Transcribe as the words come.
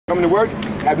coming to work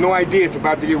have no idea it's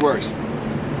about to get worse.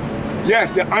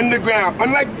 Yes, they're underground.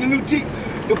 Unlike the new teeth,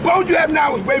 the phones you have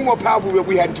now is way more powerful than what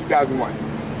we had in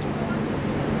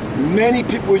 2001. Many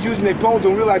people were using their phones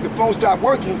don't realize the phone stopped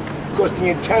working because the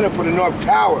antenna for the North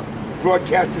Tower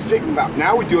broadcast the signal out.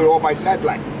 Now we do it all by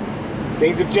satellite.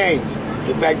 Things have changed.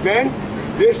 But back then,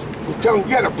 this was telling you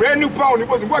had a brand new phone, it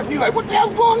wasn't working. You're like, what the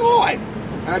hell's going on?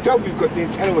 And I told you because the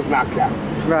antenna was knocked out.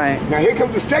 Right. Now here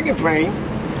comes the second plane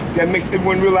that makes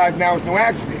everyone realize now it's no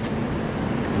accident.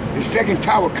 The second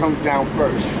tower comes down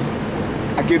first.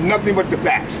 I give nothing but the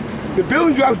facts. The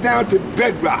building drops down to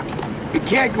bedrock. It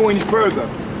can't go any further.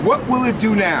 What will it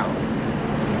do now?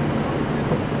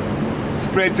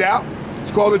 Spreads out.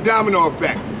 It's called a domino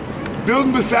effect.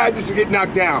 Building beside this will get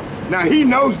knocked down. Now he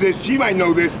knows this, she might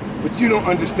know this, but you don't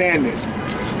understand this.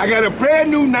 I got a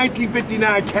brand new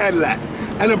 1959 Cadillac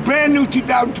and a brand new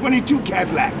 2022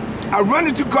 Cadillac. I run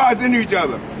the two cars into each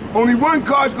other. Only one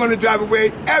car is going to drive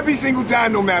away every single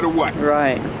time, no matter what.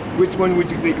 Right. Which one would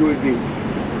you think it would be?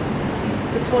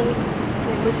 The 20.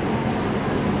 Which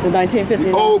one? The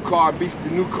 1959. The old car beats the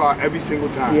new car every single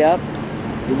time. Yep.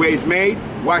 The way it's made,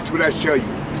 watch what I show you.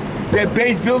 That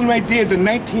beige building right there is a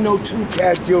 1902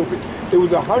 Cass Gilbert. It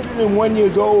was 101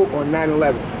 years old on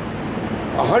 9/11.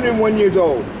 101 years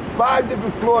old. 5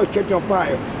 different floors catch on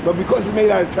fire. But because it's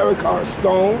made out of terracotta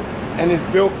stone and it's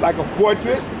built like a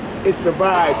fortress, it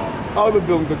survived. Other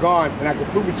buildings are gone, and I can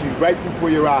prove it to you right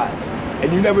before your eyes.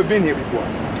 And you've never been here before.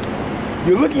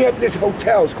 You're looking at this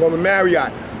hotel, it's called a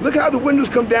Marriott. Look how the windows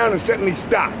come down and suddenly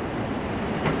stop.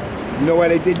 You know why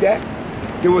they did that?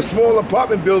 There were small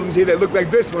apartment buildings here that look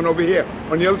like this one over here,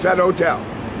 on the other side of the hotel.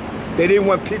 They didn't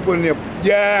want people in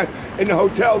there, in the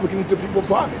hotel looking into people's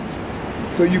apartments.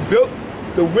 So you built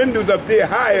the windows up there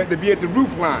higher to be at the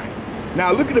roof line.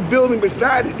 Now look at the building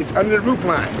beside it, it's under the roof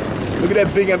line. Look at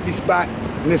that big empty spot.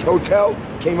 And this hotel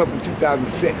came up in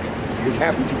 2006. This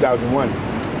happened in 2001.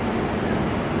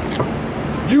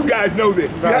 You guys know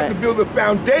this. You have to build a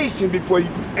foundation before you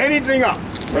put anything up.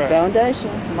 The foundation.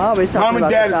 I'm always talking Mom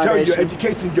and Dad about will the tell you foundation. your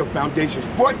education is your foundation.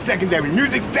 Sports secondary,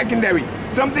 music secondary.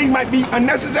 Some things might be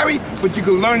unnecessary, but you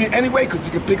can learn it anyway because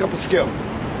you can pick up a skill.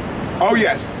 Oh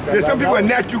yes, there's some people who are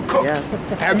natural cooks.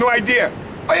 Yes. Have no idea.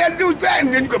 All you have to do is that,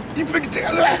 and then you figure,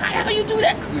 how do you do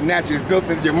that? Because the natural is built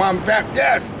into your mom and pap.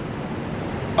 Yes.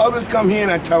 Others come here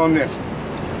and I tell them this.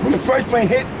 When the first plane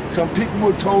hit, some people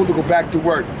were told to go back to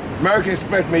work. American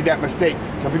Express made that mistake.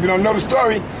 Some people don't know the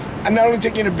story. I not only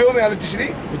take you in the building, I let you see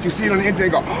it, but you see it on the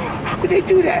internet and go, oh, how could they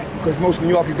do that? Because most New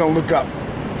Yorkers don't look up.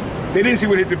 They didn't see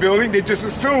what hit the building, they just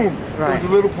assumed it was a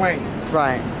little plane.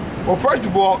 Right. Well, first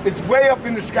of all, it's way up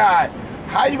in the sky.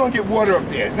 How are you gonna get water up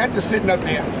there? It's not just sitting up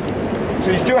there. So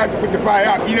you still have to put the fire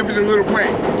out, even if it's a little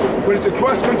plane. But it's a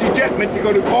cross-country jet meant to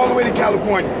go all the way to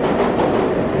California.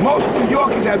 Most New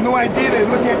Yorkers have no idea they're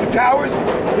looking at the towers.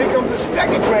 Here comes the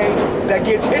second plane that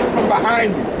gets hit from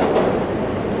behind you.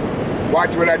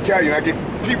 Watch what I tell you. I get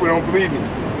people don't believe me.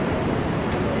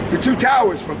 The two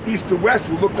towers from east to west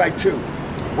will look like two.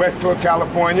 West towards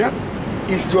California,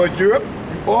 east towards Europe.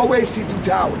 You always see two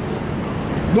towers.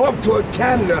 North towards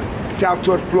Canada, south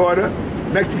towards Florida,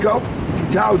 Mexico, the two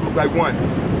towers look like one.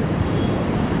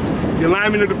 The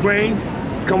alignment of the planes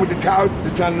come with the towers,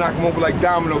 they're trying to knock them over like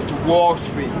dominoes to Wall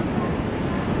Street.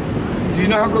 Do you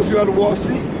know how close we are to Wall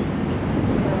Street?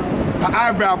 Her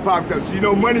eyebrow popped up, so you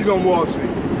know money's on Wall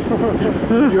Street.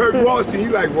 You heard Wall Street,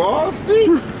 you like, Wall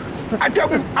Street?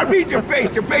 I read your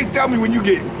face. Your face tell me when you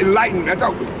get enlightened. I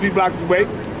thought it was 3 blocks away,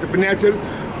 the peninsula.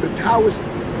 The towers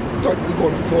thought they're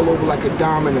going to fall over like a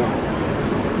domino.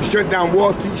 You shut down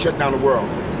Wall Street, you shut down the world.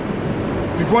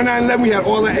 Before 9/11, we had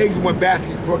all our eggs in one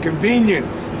basket for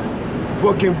convenience.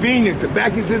 For convenience. The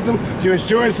banking system, your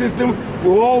insurance system,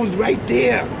 were always right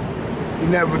there. You're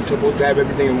never supposed to have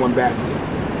everything in one basket.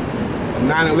 On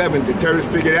 9/11, the terrorists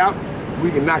figured out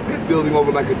we can knock that building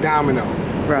over like a domino.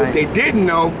 Right. What they didn't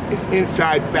know is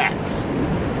inside facts.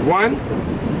 One,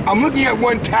 I'm looking at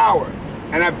one tower,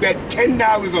 and I bet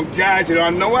 $10 on guys that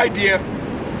have no idea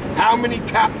how many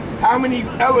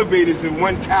elevators in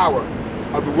one tower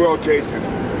of the World Trade Center.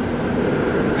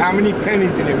 How many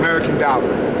pennies in the American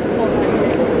dollar?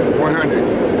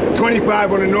 100.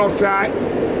 25 on the north side,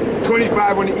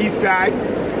 25 on the east side,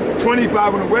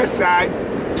 25 on the west side,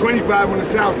 25 on the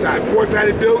south side.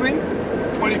 4-sided building,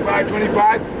 25,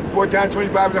 25, 4 times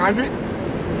 25 is 100.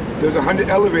 There's 100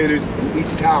 elevators in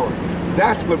each tower.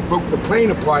 That's what broke the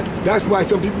plane apart. That's why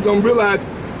some people don't realize.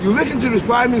 You listen to this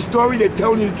fireman's story, they're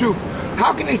telling you the truth.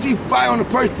 How can they see fire on the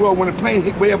first floor when the plane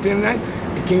hit way up in the night?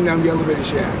 It came down the elevator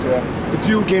shaft. Yeah. The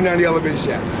fuel came down the elevator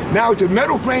shaft. Now it's a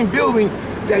metal frame building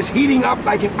that's heating up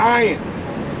like an iron.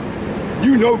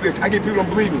 You know this. I get people don't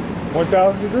believe me.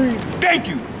 1,000 degrees. Thank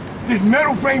you. This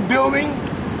metal frame building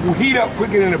will heat up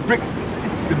quicker than a brick.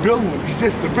 The building will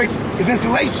resist the bricks. It's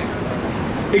insulation.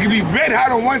 It can be red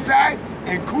hot on one side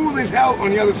and cool as hell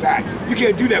on the other side. You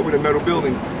can't do that with a metal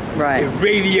building. Right. It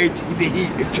radiates the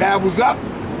heat. It travels up.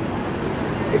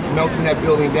 It's melting that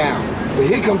building down. But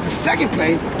here comes the second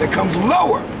plane that comes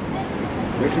lower.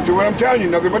 Listen to what I'm telling you,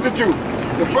 nothing but the truth.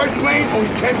 The first plane, only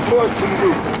 10 floors to the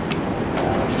roof.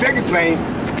 The second plane,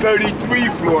 33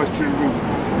 floors to the roof.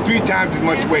 3 times as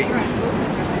much weight.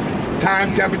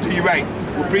 Time, temperature, you're right,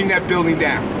 will bring that building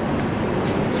down.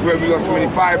 It's where we lost so many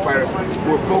firefighters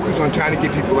who are focused on trying to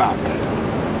get people out.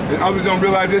 And others don't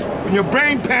realize this. When your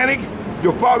brain panics,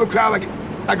 you'll follow the crowd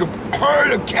like a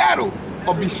herd of cattle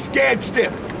or be scared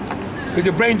stiff. Because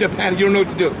your brain just panics, you don't know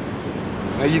what to do.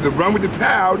 Now you can run with the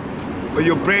crowd, or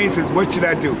your brain says, what should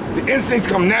I do? The instincts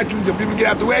come naturally, so people get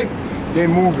out the way, they're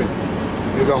moving.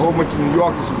 There's a whole bunch of New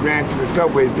Yorkers who ran to the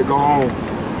subways to go home.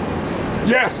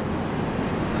 Yes,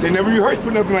 they never rehearsed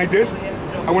for nothing like this.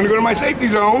 I want to go to my safety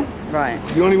zone. Right.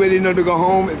 The only way they know to go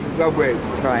home is the subways.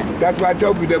 Right. That's why I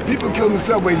told you that people killed in the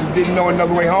subways who didn't know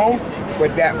another way home,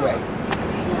 but that way.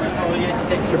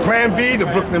 The Plan B, the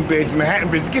Brooklyn Bridge, the Manhattan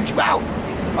Bridge, to get you out.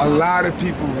 A lot of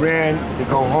people ran to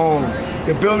go home.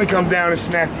 The building comes down and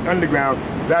snatch the underground.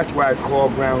 That's why it's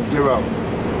called Ground Zero.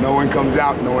 No one comes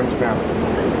out, no one's found.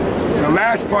 The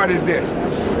last part is this.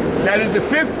 That is the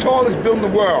 5th tallest building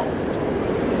in the world.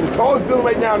 The tallest building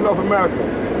right now in North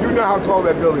America. You know how tall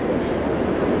that building is.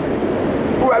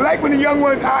 Ooh, I like when the young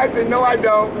one's eyes say, no, I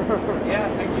don't.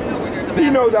 Yes, I do know where there's a He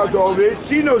knows how tall it is,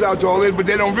 she knows how tall it is, but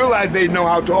they don't realize they know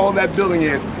how tall that building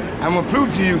is. I'm gonna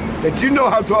prove to you that you know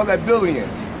how tall that building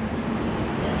is.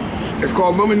 It's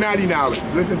called Illuminati knowledge.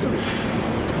 Listen to me.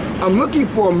 I'm looking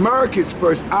for America's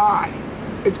first eye.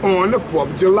 It's on the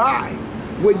 4th of July.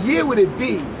 What year would it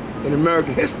be in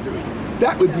American history?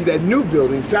 That would be that new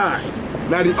building size.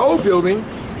 Now the old building,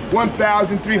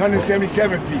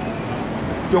 1,377 feet.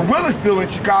 The Willis Building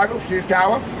in Chicago, Sears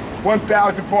Tower,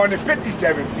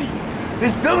 1,457 feet.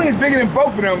 This building is bigger than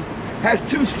both of them, has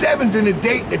 2 sevens in the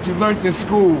date that you learned in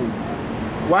school.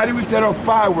 Why did we set off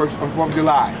fireworks on 4th of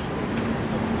July?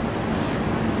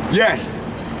 Yes.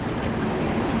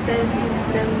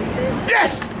 1776.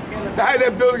 Yes! The height of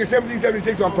that building is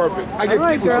 1776 on purpose. I get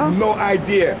right, people who girl. have no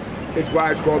idea. It's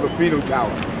why it's called the Freedom Tower.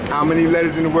 How many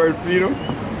letters in the word freedom?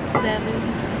 7.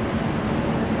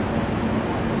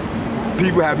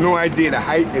 People have no idea the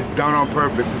height is done on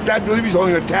purpose. The Statue of Liberty is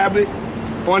holding a tablet.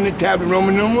 On the tablet,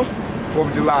 Roman numerals, 4th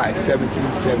of July,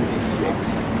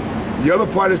 1776. The other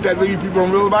part of the Statue of Liberty people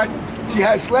don't realize about, she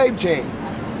has slave chains.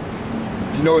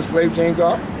 Do you know what slave chains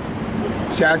are?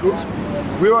 Shackles.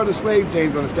 Where are the slave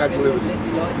chains on the Statue of Liberty?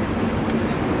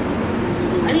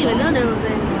 I didn't even know there was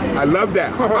any. I love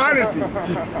that. Honesty.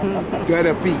 Go ahead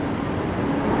and beat.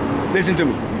 Listen to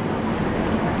me.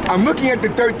 I'm looking at the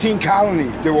 13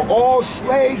 colonies. They were all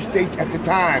slave states at the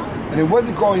time. And it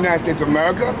wasn't called the United States of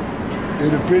America. They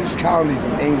were the British colonies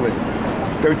in England.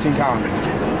 13 colonies.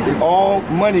 All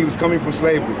money was coming from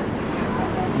slavery.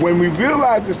 When we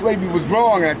realized that slavery was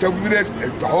wrong, and I tell people this,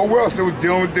 the whole world still was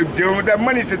dealing with that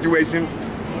money situation,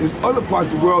 there's other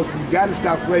parts of the world, you gotta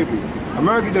stop slavery.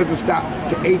 America doesn't stop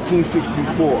to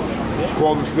 1864. It's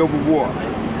called the Civil War.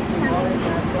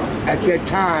 At that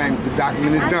time, the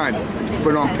document is done,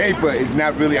 but on paper, it's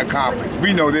not really accomplished.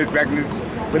 We know this back in this,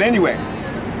 but anyway,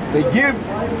 they give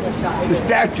the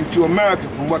statue to America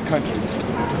from what country?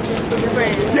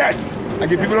 Yes, I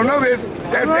get people don't know this.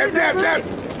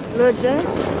 That's. Legit.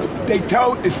 They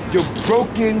tell us you're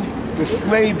broken the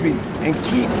slavery and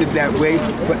keep it that way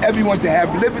for everyone to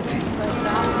have liberty.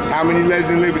 How many letters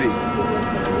in liberty?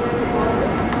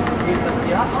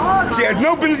 She has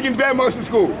no business getting bad marks in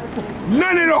school.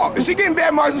 None at all. If she getting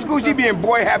bad marks in school, she being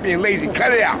boy happy and lazy.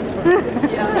 Cut it out.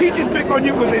 Teachers pick on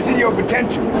you because they see your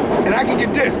potential. And I can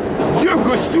get this. You're a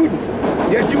good student.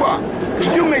 Yes, you are.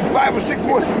 If you make 5 or 6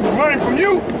 more students learning from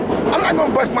you, I'm not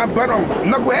gonna bust my butt on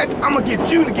knuckleheads. I'm gonna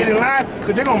get you to get in line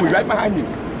because they're gonna be right behind you.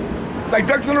 Like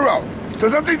ducks in a row. So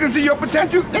some things they see your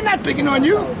potential, they're not picking on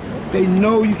you. They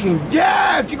know you can,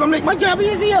 yes, you're gonna make my job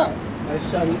easier.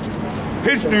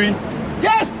 History,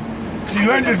 yes. She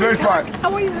learned this first part.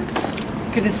 How are you?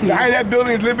 Good to see you. Behind that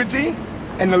building is liberty,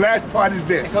 and the last part is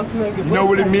this. You know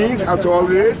what it means, how tall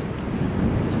it is?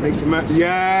 Makes America,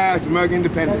 yes, American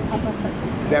independence.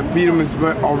 That freedom is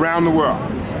around the world.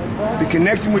 The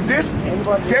connection with this,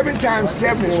 7 times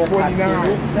 7 is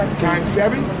 49. Times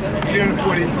 7,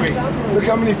 343. Look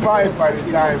how many firefighters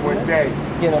died in one day.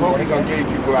 Focus on getting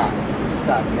people out.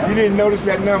 You didn't notice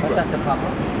that number.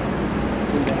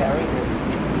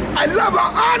 I love her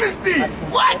honesty.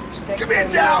 What? Come here,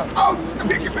 child. Oh, come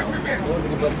here.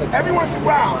 Every once in a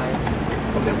while,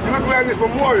 you look around this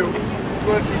memorial, you're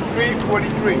going to see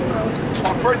 343.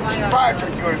 On person fire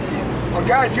truck, you're going to see it. On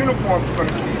guys' uniforms, you're going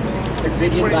to see it. If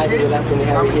 343,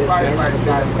 how many firefighters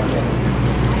died from that?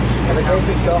 Aber das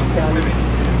ist doch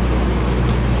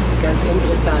ganz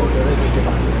interessant, oder, diese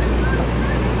Wand.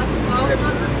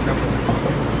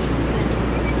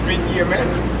 3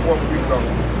 EMS, 4 police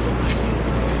officers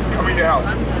coming to help.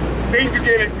 Things to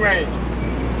get ingrained.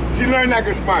 She learned like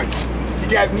a sponge. She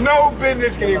got no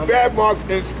business getting bad marks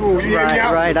in school. You hear me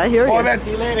out? Right, I hear you. All that,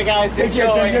 See you later, guys. take care,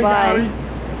 Enjoy. Bye.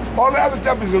 all the other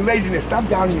stuff is a laziness. Stop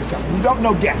downing yourself. You don't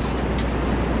know guess.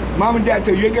 Mom and dad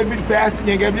tell you ain't gotta be the fastest,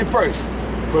 you ain't gotta be the first.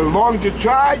 But as long as you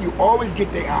try, you always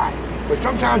get their eye. But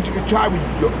sometimes you can try with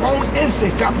your own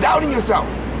instinct. Stop doubting yourself.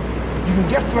 You can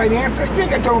guess the right answer. You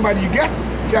ain't gotta tell nobody you guessed.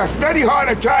 Say, I study hard,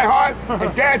 I try hard,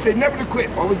 and dad said never to quit.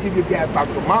 Always give your dad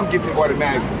props, but mom gets it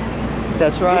automatically.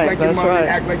 That's right, Like your that's mom right.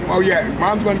 act like, oh yeah,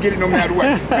 mom's gonna get it no matter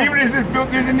what. Even if this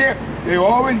built this in there, they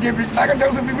always give it. Like I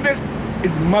tell some people this,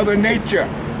 it's Mother Nature.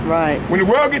 Right. When the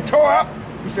world get tore up,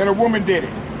 we said a woman did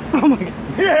it. Oh my God.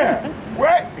 Yeah,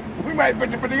 what? We might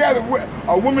put it together.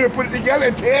 A woman will put it together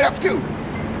and tear it up too.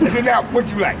 I said, now, what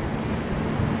you like?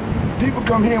 People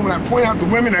come here, when I point out the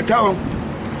women, I tell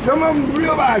them, some of them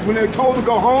realize when they're told to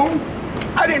go home,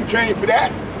 I didn't train for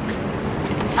that.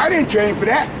 I didn't train for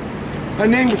that. Her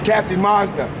name was Captain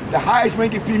Mazda, the highest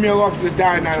ranking female officer that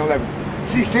died in 9/11.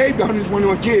 She saved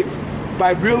 121 kids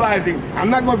by realizing, I'm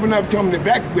not going to never tell them to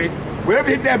evacuate. Whatever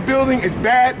hit that building is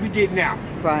bad, we getting out.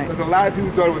 Right. Because a lot of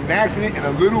people thought it was an accident and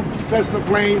a little Cessna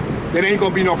plane, that ain't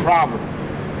going to be no problem.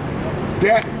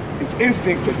 That is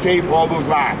instincts to save all those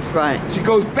lives. Right. She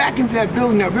goes back into that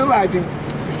building now realizing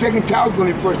the second child's going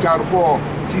to be the first child to fall.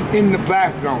 She's in the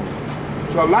blast zone.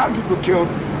 So a lot of people killed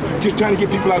just trying to get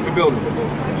people out the building.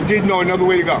 You didn't know another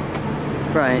way to go.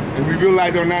 Right. And we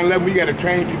realized on 9/11 we got to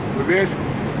train people for this.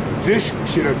 This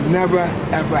should have never,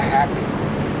 ever happened.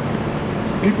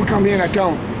 People come here and I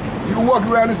tell them, you can walk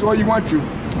around this all you want to.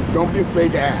 Don't be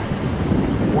afraid to ask.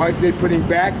 What they putting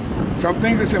back, some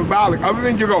things are symbolic. Other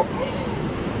things you go,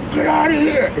 get out of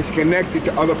here. It's connected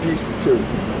to other pieces too.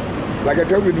 Like I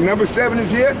told you, the number 7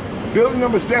 is here. Building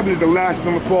number 7 is the last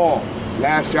number fall.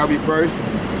 Last shall be first,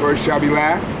 first shall be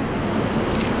last.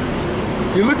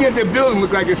 You're looking at the building,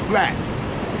 look like it's flat.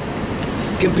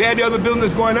 Compared to the other building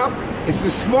that's going up, it's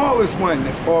the smallest one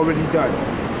that's already done.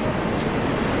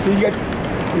 So you got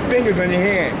your fingers on your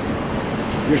hand.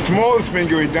 Your smallest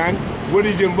finger is done. What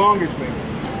is your longest finger?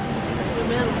 The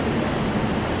middle.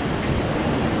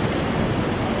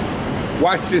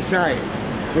 Watch this science.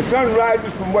 The sun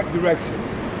rises from what direction?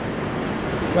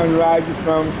 The sun rises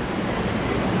from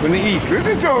the east.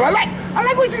 Listen to him. I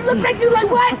like what you look like. You like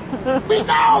what? We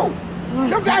know.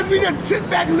 Sometimes we just sit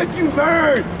back and let you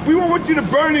learn. We won't want you to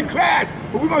burn and crash,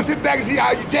 but we're gonna sit back and see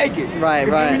how you take it. Right,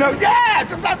 right. You know, yeah,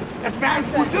 sometimes that's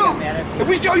manageable too. If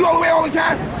we show you all the way all the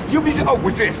time, you'll be, oh,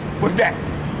 what's this? What's that?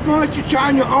 We're gonna let you try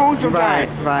on your own sometimes.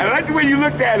 Right, right. And I like the way you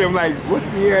looked at him, like, what's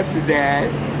the answer,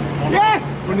 Dad? Yes,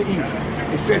 from the east.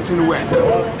 It sets in the west.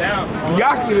 The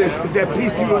oculus is that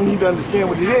piece people don't need to understand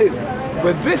what it is.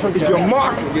 But this is your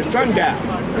marker, your sundial.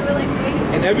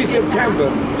 And every September,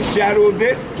 the shadow of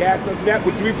this cast onto that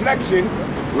with the reflection,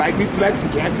 light reflects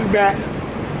and casts it back,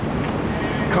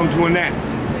 comes on that.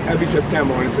 Every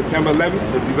September. On September 11th,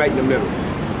 it'll be right in the middle.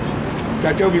 So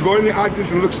I tell you, go in the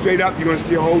oculus and look straight up, you're going to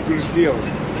see a hole through the ceiling.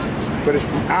 But it's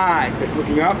the eye that's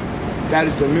looking up. That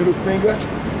is the middle finger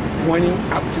pointing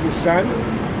up to the sun.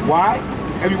 Why?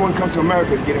 Because everyone comes to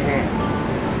America to get a hand.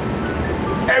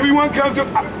 Everyone comes to...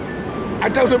 I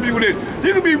tell some people this,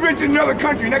 you can be rich in another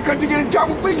country, and that country get in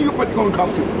trouble, where you what they're gonna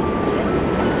come to?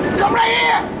 Come right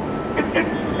here!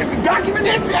 It's a document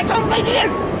history, I tell them like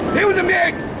this. He was a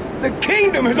man, the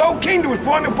kingdom, his whole kingdom was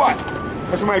falling apart.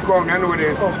 That's somebody called me, I know what it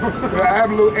is. I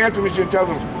have a little answer machine that tells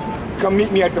them, come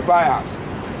meet me at the firehouse.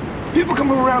 People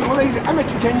come around, well, ladies, I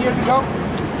met you 10 years ago.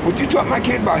 When you taught my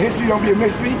kids about history, don't be a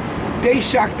mystery, they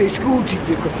shocked their school teacher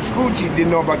because the school teacher didn't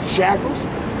know about the shackles.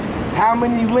 How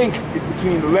many links is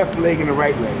between the left leg and the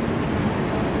right leg?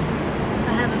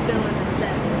 I have a feeling it's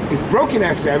 7. It's broken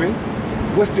at 7.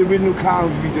 What's the original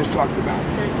columns we just talked about?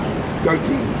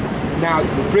 13. Now,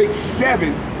 the break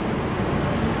 7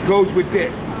 goes with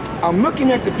this. I'm looking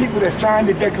at the people that signed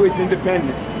the Declaration of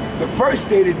Independence. The first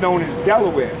state is known as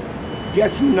Delaware.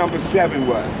 Guess who number 7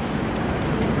 was?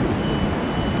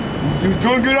 You're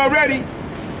doing good already.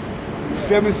 The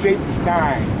 7th state was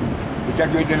signed. The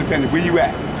Declaration of Independence. Where you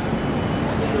at?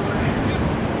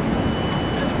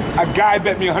 A guy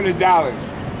bet me $100.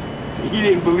 he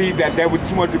didn't believe that was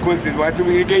too much of a coincidence. When I said,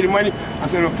 we gave the money, I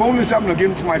said, I'm phoning this up and I'll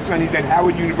give it to my son. He's at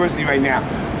Howard University right now.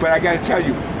 But I got to tell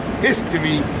you,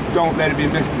 history, don't let it be a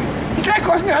mystery. He said, that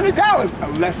cost me $100.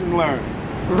 A lesson learned.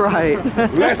 Right.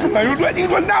 Lesson learned. He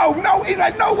was, no. He's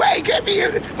like, no way, it can't be.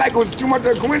 Like it was too much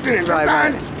of a coincidence.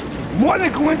 Right. More than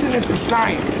a coincidence is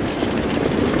science.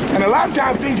 And a lot of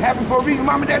times things happen for a reason.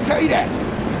 Mom and Dad tell you that.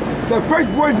 The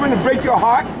first boyfriend to break your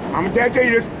heart, Mom and Dad tell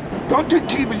you this, don't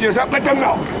keep it yourself, let them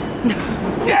know.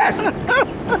 Yes!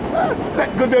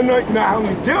 Because they'll know how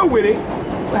to deal with it,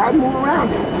 but how to move around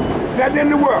it. It's not the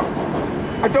end of the world.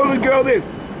 I told the girl this.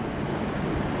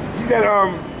 She said,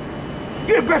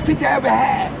 you're the best teacher I ever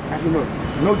had. I said,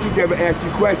 no teacher ever asked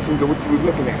you questions of what you were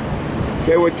looking at.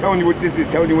 They were telling you what this is,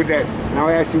 telling you what that. Now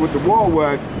I asked you what the wall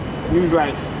was, and he was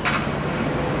like,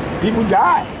 people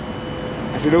died.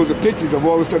 I said, those are pictures of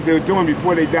all the stuff they were doing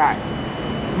before they died.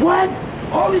 What?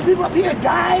 All these people up here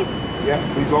died? Yes,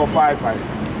 these all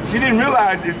firefighters. She didn't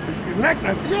realize it's neck.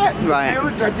 I said, yeah, right. Feel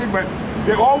it, touch it, but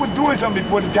they're always doing something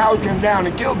before the towers came down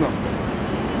and killed them.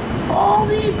 All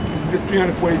these, this is just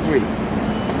 343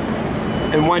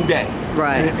 in one day.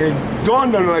 Right. And it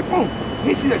dawned on her like, boom,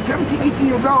 here she's at 17, 18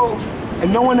 years old,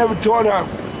 and no one ever taught her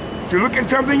to look at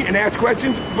something and ask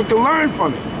questions, but to learn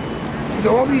from it.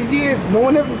 So all these years, no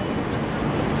one ever,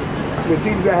 I said,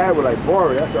 teachers I had were like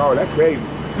boring. I said, oh, that's crazy.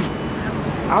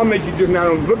 I'll make you just not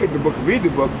only look at the book, read the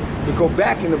book, but go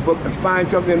back in the book and find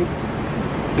something.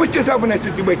 Put yourself in that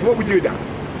situation. What would you have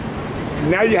done? So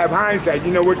now you have hindsight.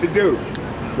 You know what to do.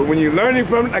 But when you're learning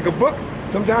from it, like a book,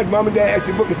 sometimes Mom and Dad ask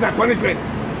you a book, it's not punishment.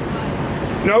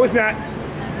 No, it's not.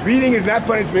 Reading is not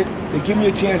punishment. They give you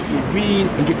a chance to read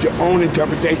and get your own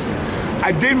interpretation.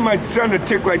 I did my son a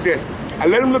trick like this. I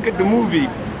let him look at the movie.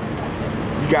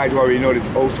 You guys already know this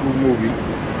old school movie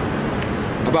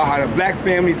about how the black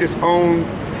family disowned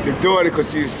the daughter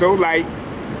because she was so light.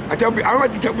 I don't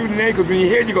like to tell people the name because when you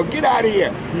hear it, you go, get out of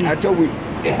here. And I told him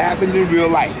it happened in real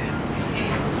life.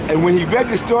 And when he read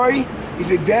the story, he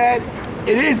said, Dad,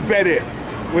 it is better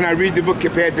when I read the book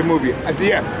compared to the movie. I said,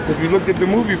 yeah, because we looked at the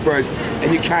movie first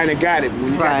and you kind of got it.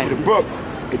 When you got to the book,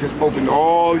 it just opened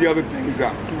all the other things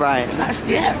up. Right. I said,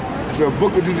 yeah. I said, a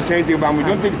book will do the same thing about me.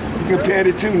 Don't think you compare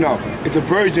the two. No, it's a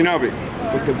version of it.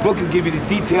 But the book will give you the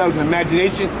details and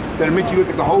imagination that'll make you look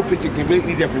at the whole picture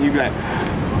completely different. You'll be like,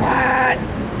 what?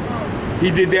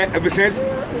 He did that ever since.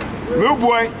 Little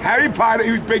boy, Harry Potter,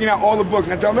 he was breaking out all the books.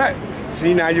 And I told him that.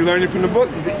 See, now you learning from the book?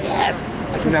 He said, yes.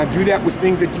 I said, now do that with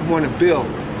things that you want to build.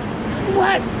 He said,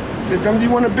 what? I said, something you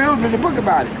want to build? There's a book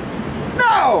about it.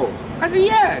 No. I said,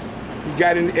 yes. He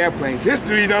got in the airplanes.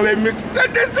 History don't let me.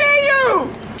 Good to see you.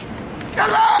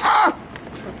 Hello.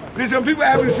 There's some people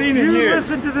I haven't seen in years.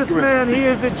 You listen to this man. He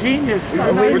is a genius. We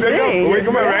see. Wait,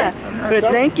 come on, Yeah. right? Good,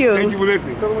 thank you. Thank you for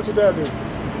listening. Tell him what your dad did.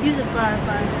 He's a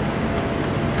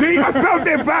firefighter. See, I felt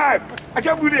that vibe. I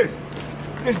tell you this.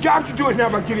 There's jobs to do is not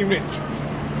about getting rich.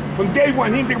 From day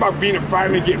one, he didn't think about being a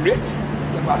fireman and getting rich.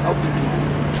 It's about helping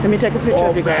people. Let me take a picture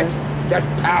of you guys. That's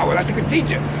power. That's like a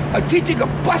teacher. A teacher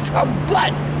can bust her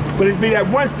butt, but it's been that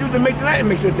one student make the night and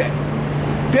makes it day.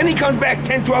 Then he comes back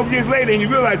 10, 12 years later and you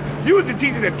realize you was the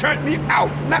teacher that turned me out.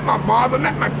 Not my mother,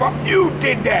 not my father. You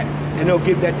did that. And they'll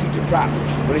give that teacher props.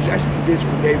 But it's actually this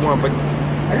from day one. But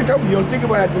I can tell you, you don't think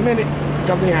about it at the minute until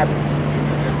something happens.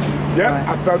 Yep, right.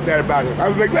 I felt that about him. I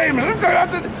was like, wait a minute,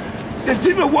 there's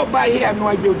people who walk by here, have no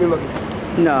idea what they're looking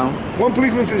at. No. One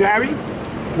policeman says, Harry,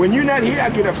 when you're not here, I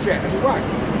get upset. I said, why?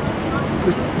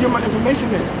 Because you're my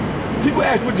information man. People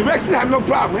ask for directions, I have no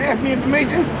problem. They ask me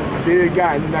information, I say, there's a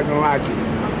guy, and he's not going to lie to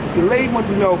you. The lady wants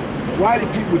to know, why the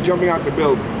people jumping out the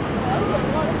building?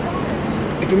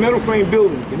 It's a metal frame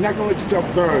building. They're not going to let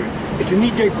yourself burn. It's a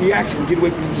knee-jerk reaction to get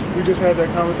away from the heat. We just had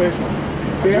that conversation.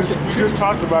 We just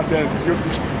talked about that.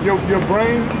 Your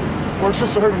brain works a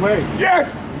certain way.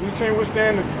 Yes! You can't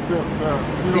withstand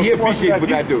the See, he appreciates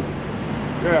what I do.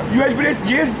 Yeah. You ready for this?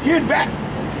 Years back,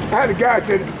 I had a guy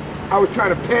said I was trying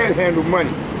to panhandle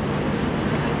money.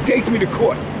 Takes me to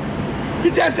court. The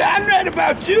judge said, I read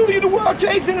about you. You're the World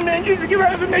Trade Center man. You just give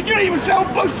out information. You don't even sell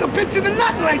books or pictures or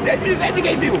nothing like that. You just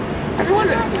educate people. I said, what's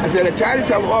that? I said, I tried to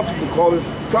tell the officer to call his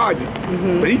sergeant,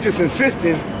 but he just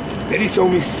insisted that he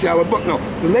told me to sell a book. No,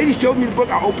 the lady showed me the book.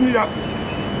 I opened it up,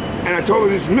 and I told her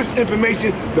this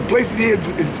misinformation. The place here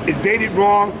is dated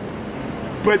wrong,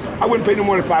 but I wouldn't pay no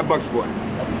more than $5 for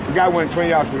it. The guy wanted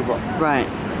 $20 for the book. Right.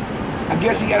 I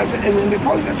guess he got upset, and then the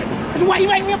police I said, why you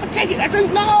writing me up a ticket? I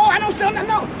said, no, I don't sell nothing,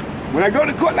 no. When I go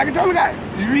to court, like I told the guy,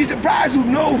 you'd be surprised who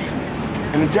knows.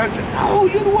 And the judge said, oh,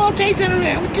 you're the World Trade Center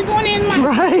man. What you going in my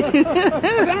Right.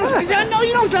 I said, no,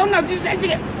 you don't sell nothing. You said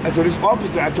ticket. I said, this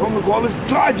officer, I told him to call his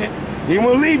sergeant. He didn't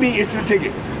want to leave me, it's the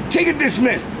ticket. Ticket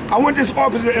dismissed. I want this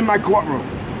officer in my courtroom.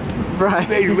 2 Right.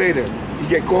 days later, you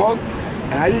get called,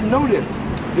 and I didn't know this.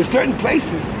 There's certain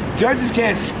places, judges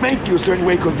can't spank you a certain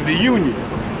way because of the union.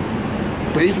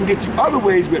 But he can get you other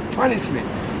ways with punishment.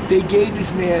 They gave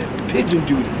this man pigeon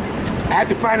duty. I had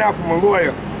to find out from a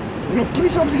lawyer, you know,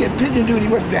 police officers get pigeon duty,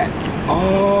 what's that?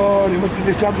 Oh, they must have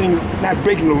did something not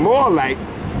breaking the law like,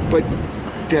 but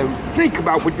to think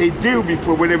about what they do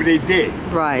before whatever they did.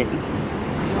 Right.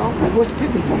 So, what's the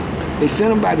pigeon duty? They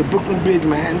send them by the Brooklyn Bridge,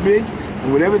 Manhattan Bridge,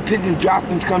 and whatever pigeon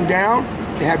droppings come down,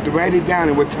 they have to write it down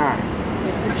at what time.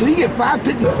 So you get 5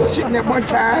 pigeons shitting at one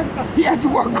time, he has to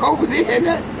walk over there,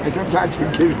 and sometimes you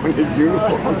get on his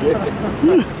uniform.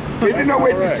 They didn't know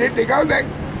where to shit, they go like,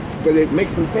 but it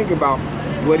makes them think about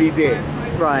what he did.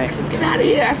 Right. I said, get out of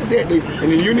here, I said,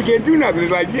 and the unit can't do nothing.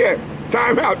 It's like, yeah,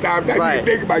 time out. Right. You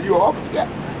think about your officer.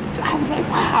 So I was like,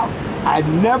 wow, I'd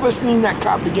never seen that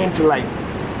cop again till like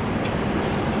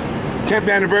 10th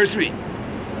anniversary.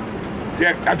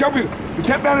 Yeah, I told you, the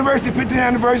 10th anniversary, 15th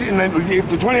anniversary, and then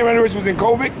the 20th anniversary was in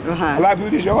COVID. A lot of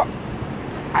people didn't show up.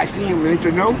 I seen him and he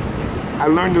said, no, I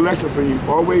learned the lesson from you,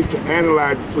 always to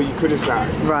analyze before you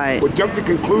criticize. Right. Or jump to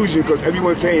conclusion because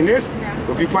everyone's saying this,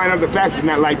 but if you find out the facts, it's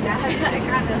not like that.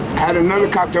 I had another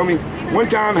cop tell me, one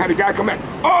time I had a guy come back,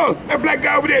 oh, that black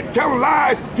guy over there telling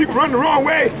lies, people running the wrong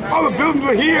way, all the buildings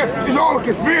were here, it's all a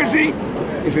conspiracy.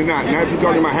 He said, nah, now if you're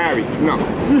talking about Harry. He said, no.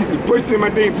 He pushed in my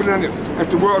thing, put it on there.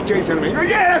 That's the World Trade Center. He goes,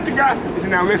 yeah, that's the guy. He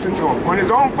said, now listen to him on his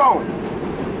own phone.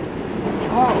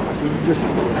 Oh, I said, you just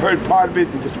heard part of it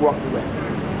and just walked away.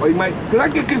 Or you might, because I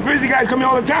get conspiracy guys coming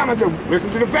all the time. I said, listen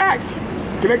to the facts.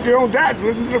 Connect your own dots,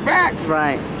 listen to the facts.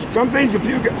 Right. Some things that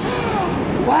people go,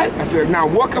 what? I said, now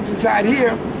walk up inside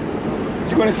here,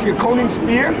 you're going to see a coning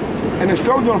spear and a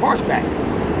soldier on horseback.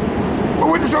 Well,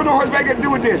 what does soldier on horseback got to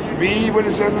do with this? Read what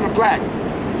it says on the plaque.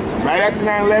 Right after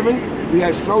 9/11, we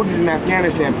had soldiers in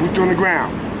Afghanistan, boots on the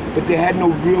ground, but they had no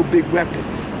real big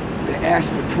weapons. They asked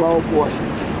for 12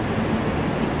 horses.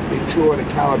 They tore the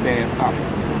Taliban up,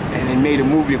 and they made a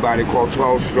movie about it called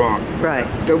 12 Strong. Right.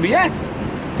 So we asked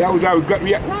them. That was our gut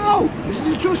reaction. No, this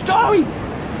is a true story.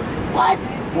 What?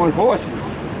 On horses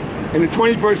in the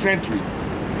 21st century.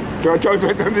 So I told you,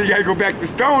 you gotta go back to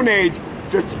Stone Age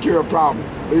just to cure a problem.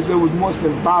 But it was more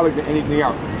symbolic than anything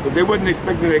else. But they wasn't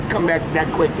expecting it to come back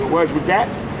that quick. It was with that.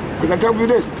 Because I told you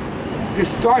this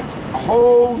starts a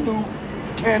whole new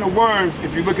can of worms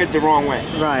if you look at it the wrong way.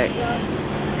 Right.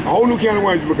 A whole new can of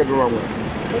worms if you look at it the wrong way.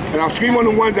 And I'll scream on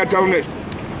the ones I tell them this.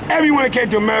 Everyone that came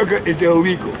to America is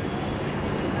illegal.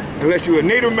 Unless you're a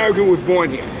Native American who was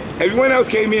born here. Everyone else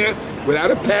came here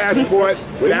without a passport,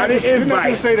 without an Didn't I invite.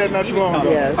 just say that not too long ago?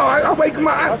 Yeah. Oh, I wake them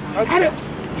up.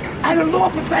 I had a law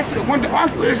professor that went to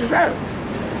argue this is that.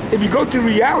 If you go to the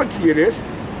reality of this,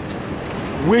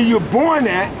 where you're born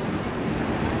at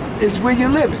is where you're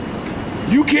living.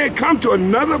 You can't come to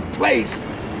another place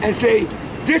and say,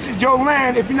 this is your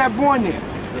land if you're not born there.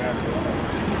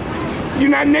 You're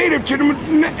not native to them,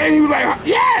 and you're like,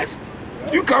 yes,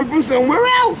 you come from somewhere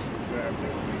else.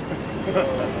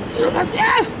 You're like,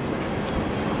 yes.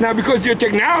 Now, because your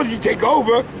technology take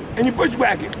over and you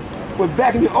bushwhack it. But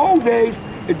back in the old days,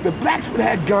 if the blacks would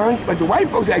have had guns, like the white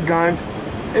folks had guns,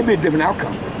 it'd be a different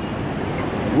outcome.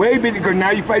 Way bigger, because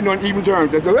now you're fighting on even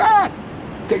terms. If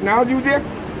technology was there,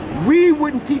 we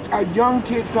wouldn't teach our young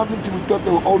kids something until we thought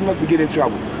they were old enough to get in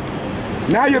trouble.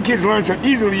 Now your kids learn so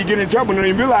easily, you get in trouble and don't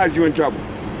even realize you're in trouble.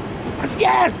 I said,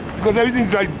 yes, because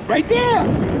everything's like right there.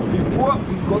 Before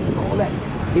we go through all that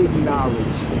hidden knowledge,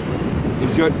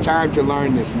 it's your time to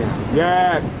learn this now.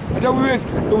 Yes. I told you this,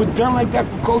 it was done like that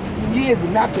for cultures for years, but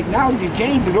now technology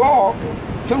changed it all.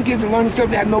 Some kids are learning stuff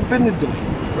they had no business doing.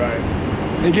 Right.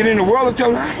 And get in the world of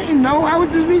telling, I didn't know, I was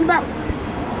just reading about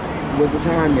it. Was the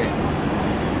time yet.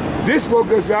 This woke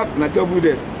us up, and I told you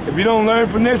this, if you don't learn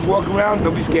from this, walk around,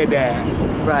 don't be scared to ask.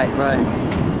 Right, right.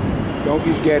 Don't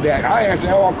be scared to ask. I answer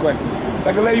all questions.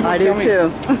 Like a lady would tell me,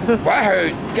 well, I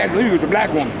heard Jackie Lee was a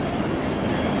black woman.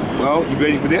 Well, you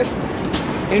ready for this?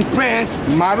 In France,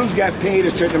 models got paid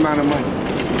a certain amount of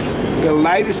money. The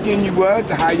lighter skin you was,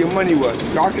 the higher your money was.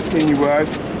 The darker skin you was,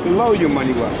 the lower your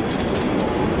money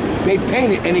was. They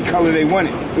painted any color they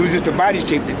wanted. It was just the body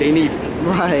shape that they needed.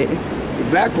 Right. The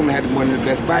black woman had one of the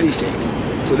best body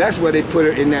shapes. So that's why they put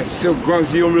her in that silk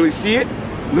grunge. You don't really see it.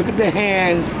 Look at the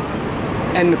hands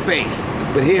and the face.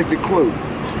 But here's the clue.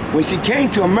 When she came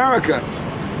to America,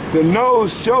 the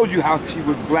nose showed you how she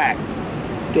was black.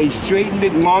 They straightened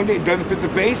it, longed it, doesn't fit the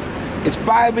face. It's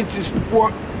 5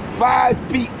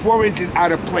 feet 4 inches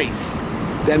out of place.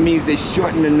 That means they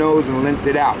shortened the nose and lengthened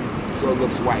it out so it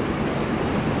looks white.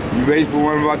 You ready for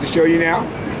what I'm about to show you now?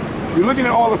 You're looking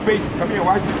at all the faces. Come here,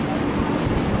 watch this.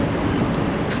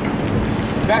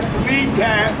 That's the lead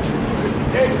tab. This is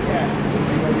the tab.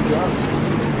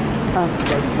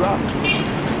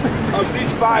 Of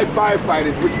these 5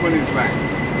 firefighters, which one is mine?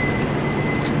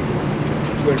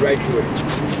 She went right to it.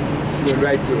 She went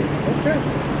right to it. Okay.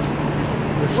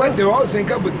 What? They're all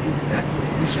synced up, but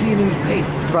you see it in his face.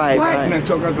 Right, what? right. And I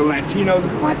talk about the Latinos.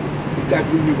 What? He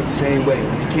starts moving the same way.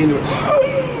 When he came to it,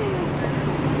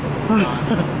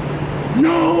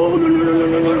 no.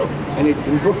 And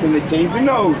in Brooklyn, they changed the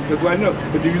nose. That's what I know.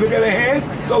 But if you look at their hands,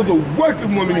 those are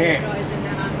working woman hands.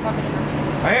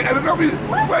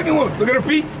 Working woman. Look at her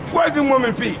feet. Working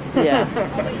woman feet. Yeah.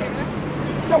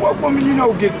 So what woman you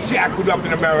know gets shackled up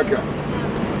in America?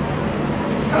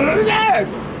 Yes.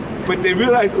 But they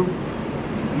realized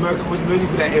America wasn't ready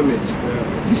for that image.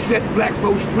 Yeah. You set black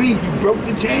folks free. You broke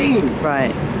the chains.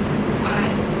 Right.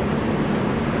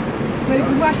 Like,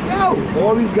 we watched out.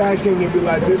 All these guys came and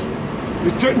realized this.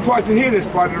 There's certain parts in here that's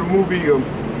part of the movie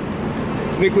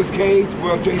Nicolas Cage,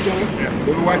 World Trade Center. Yeah.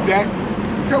 You ever watch that?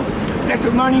 So that's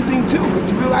a learning thing too, because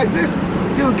you realize this,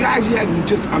 there are guys you had in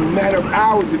just a matter of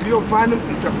hours. If you don't find them,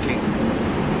 it's up king.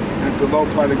 That's the low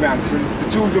part of the ground. So the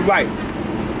tools of life.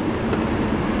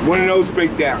 One of those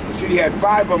break down. The city had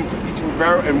 5 of them for each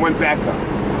repair and 1 backup.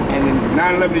 And in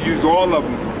 9/11 they used all of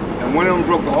them, and one of them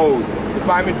broke the hose. The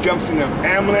fireman jumps in the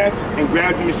ambulance and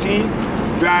grabs the machine,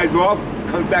 drives off,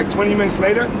 comes back 20 minutes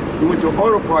later, he went to an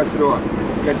auto parts store,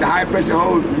 got the high pressure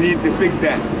hose, needed to fix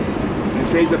that, and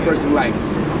saved the person's life.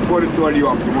 Port Authority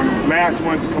officer, one of the last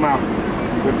ones to come out.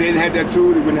 If they didn't have that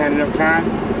tool, they wouldn't have had enough time,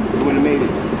 they wouldn't have made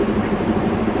it.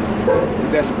 But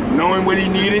that's knowing what he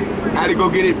needed, how to go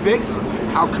get it fixed,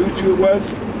 how crucial it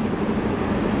was.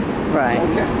 Right. Oh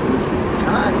yeah, it was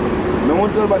time. No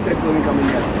one thought about that building coming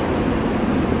down.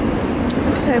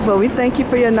 Okay, well, we thank you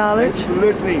for your knowledge. Thank you for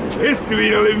listening. History,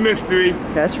 don't live mystery.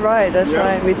 That's right, that's Yeah.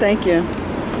 right. We thank you.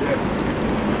 Yes.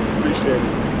 Appreciate it.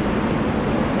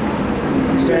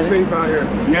 Stay safe out here.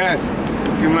 Yes,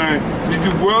 you can learn. So you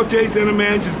do World Trade Center,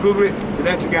 man, just Google it. So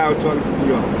that's the guy I was talking to in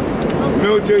New York.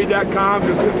 Military.com,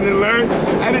 just listen and learn.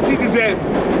 And the teacher said,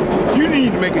 you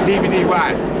need to make a DVD.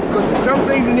 Why? Because there's some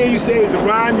things in there you say is a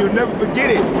rhyme, you'll never forget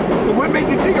it. So what made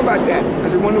you think about that? I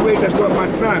said, one of the ways I taught my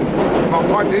son about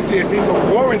part of the history that seems so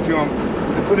boring to him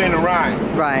was to put it in a rhyme.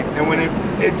 Right. And when it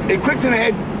clicks in the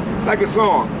head like a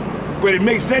song, but it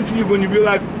makes sense to you when you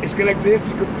realize it's connected to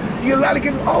history. Because you get a lot of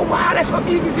kids, oh wow, that's so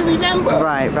easy to remember.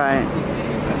 Right, right.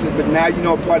 I said, but now you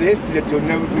know a part of history that you'll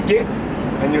never forget,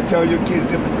 and you'll tell your kids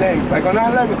different things. Like on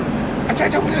 9/11, I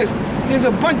tell you this, there's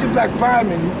a bunch of black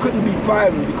firemen who couldn't be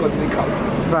firemen because of their color.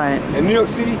 Right. In New York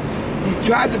City, he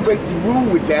tried to break the rule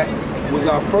with that, was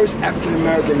our first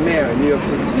African-American mayor in New York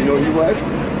City. You know who he was?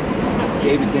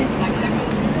 David Dinkins.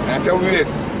 And I tell you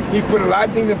this, he put a lot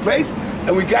of things in place,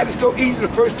 and we got it so easy the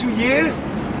first 2 years,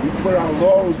 we put our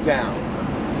laurels down.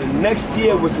 The next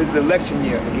year was his election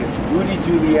year against Rudy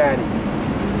Giuliani.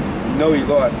 You know he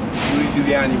lost. Rudy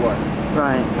Giuliani won.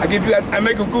 Right. I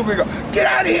make him Google and go, get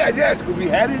out of here. I said, yes, because we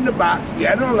had it in the box, we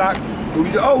had it on lock, but we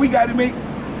said, oh, we got to make,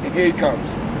 and here he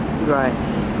comes. Right.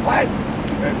 What?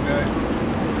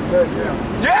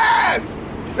 Yes!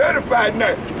 Certified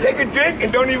nut. Take a drink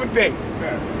and don't even think.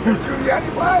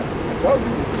 Giuliani, what? I told you.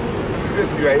 This is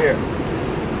history right here.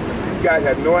 These guys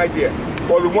have no idea.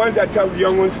 Or the ones I tell the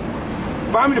young ones,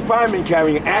 find me the fireman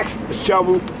carrying an axe, a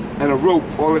shovel, and a rope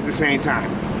all at the same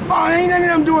time. Oh, ain't none of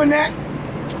them doing that.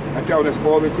 I tell them that's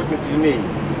all the equipment you need.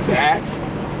 The axe,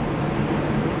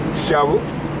 shovel,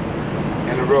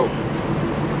 and a rope.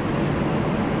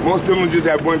 Most of them just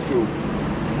have one tool.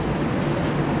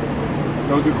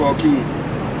 Those are called keys.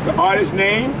 The artist's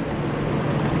name,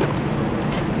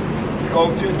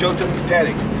 sculptor Joseph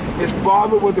Patetics. His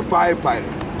father was a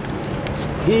firefighter.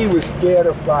 He was scared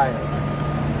of fire.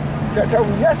 So I tell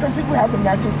them, yes, some people have a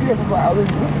natural fear for fire.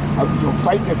 Others will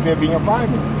fight their fear being a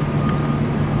fireman.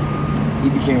 He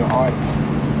became an artist.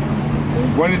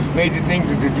 And one of his major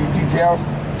things is to do details.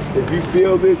 If you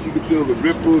feel this, you can feel the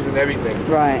ripples and everything.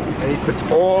 Right. And he puts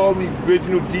all the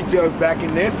original details back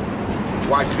in this.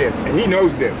 Watch this. And he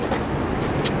knows this.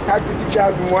 After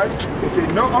 2001, they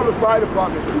said no other fire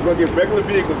department is going to get regular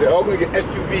vehicles. They're all going to get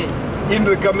SUVs, even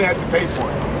though the government has to pay for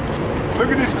it. Look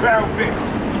at this Crown Vic.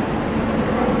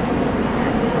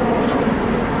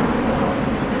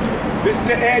 This is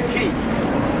an antique.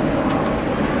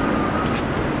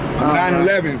 On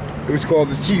 9/11, it was called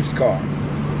the Chief's car.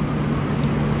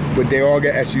 But they all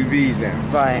got SUVs now.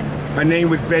 Right. Her name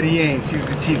was Betty Ames. She was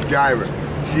the chief driver.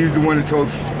 She was the one that told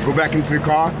us to go back into the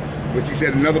car, but she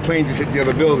said another plane just hit the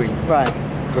other building. Right.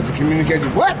 Because the communication,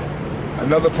 what?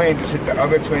 Another plane just hit the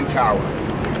other twin tower.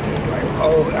 And it's like,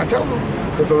 oh, I tell them,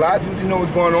 because a lot of people didn't know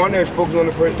what's going on there, focused on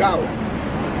the first tower.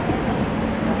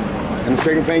 And the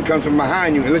second plane comes from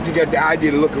behind you. Unless you get the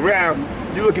idea to look around,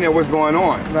 you're looking at what's going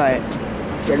on. Right.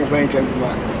 Second plane comes from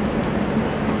behind.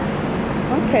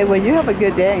 Okay, well, you have a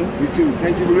good day. You too.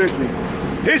 Thank you for listening.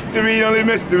 History, only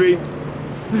mystery.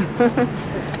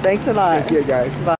 Thanks a lot. Take care, guys. Bye.